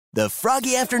The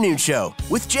Froggy Afternoon Show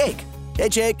with Jake. Hey,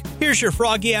 Jake. Here's your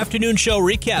Froggy Afternoon Show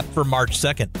recap for March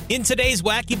 2nd. In today's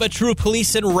Wacky But True,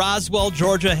 police in Roswell,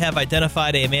 Georgia have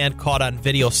identified a man caught on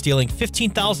video stealing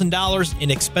 $15,000 in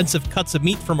expensive cuts of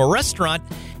meat from a restaurant.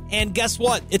 And guess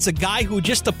what? It's a guy who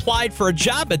just applied for a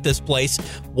job at this place.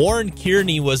 Warren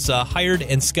Kearney was hired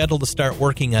and scheduled to start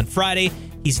working on Friday.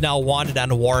 He's now wanted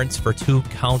on warrants for 2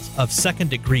 counts of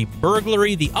second-degree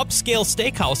burglary. The upscale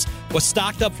steakhouse was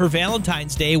stocked up for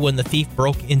Valentine's Day when the thief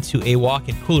broke into a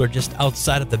walk-in cooler just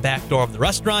outside of the back door of the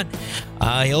restaurant.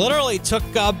 He literally took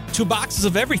 2 boxes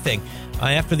of everything.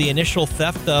 After the initial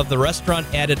theft of the restaurant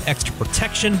added extra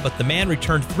protection, but the man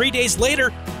returned 3 days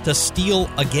later to steal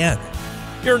again.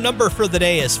 Your number for the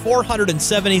day is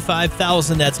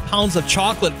 475,000. That's pounds of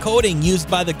chocolate coating used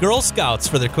by the Girl Scouts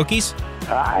for their cookies.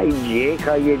 Hi, Jake.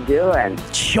 How you doing?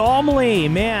 Chumley,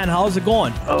 man, how's it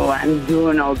going? Oh, I'm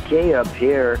doing okay up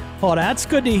here. Oh, that's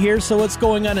good to hear. So what's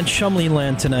going on in Chumley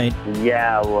land tonight?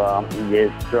 Yeah, well,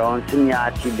 just throwing some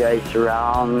Yahtzee dice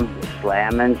around,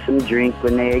 slamming some drink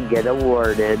when they get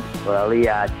awarded. Well, the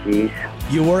Yahtzees.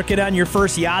 You working on your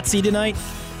first Yahtzee tonight?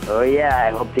 Oh, yeah,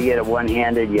 I hope to get a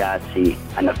one-handed Yahtzee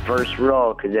on the first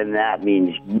roll, because then that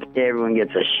means everyone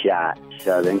gets a shot.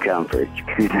 Southern Comfort.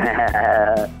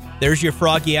 There's your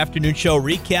Froggy Afternoon Show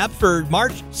recap for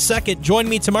March 2nd. Join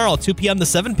me tomorrow, 2 p.m. to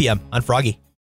 7 p.m. on Froggy.